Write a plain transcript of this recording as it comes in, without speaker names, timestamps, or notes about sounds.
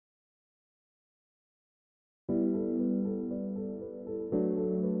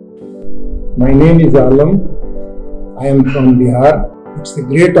My name is Alam. I am from Bihar. It's a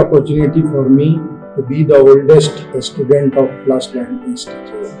great opportunity for me to be the oldest student of Blastline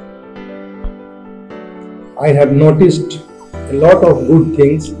Institute. I have noticed a lot of good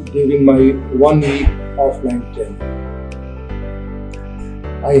things during my 1 week offline training.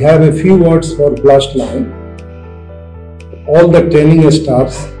 I have a few words for Blastline. All the training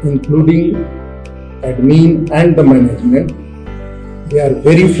staffs, including admin and the management, they are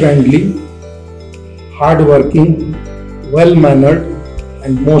very friendly, hard-working, well-mannered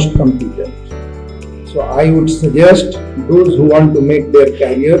and most competent. So I would suggest those who want to make their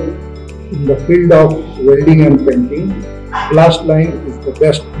career in the field of welding and painting, Blastline is the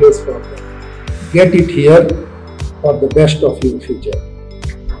best place for them. Get it here for the best of your future.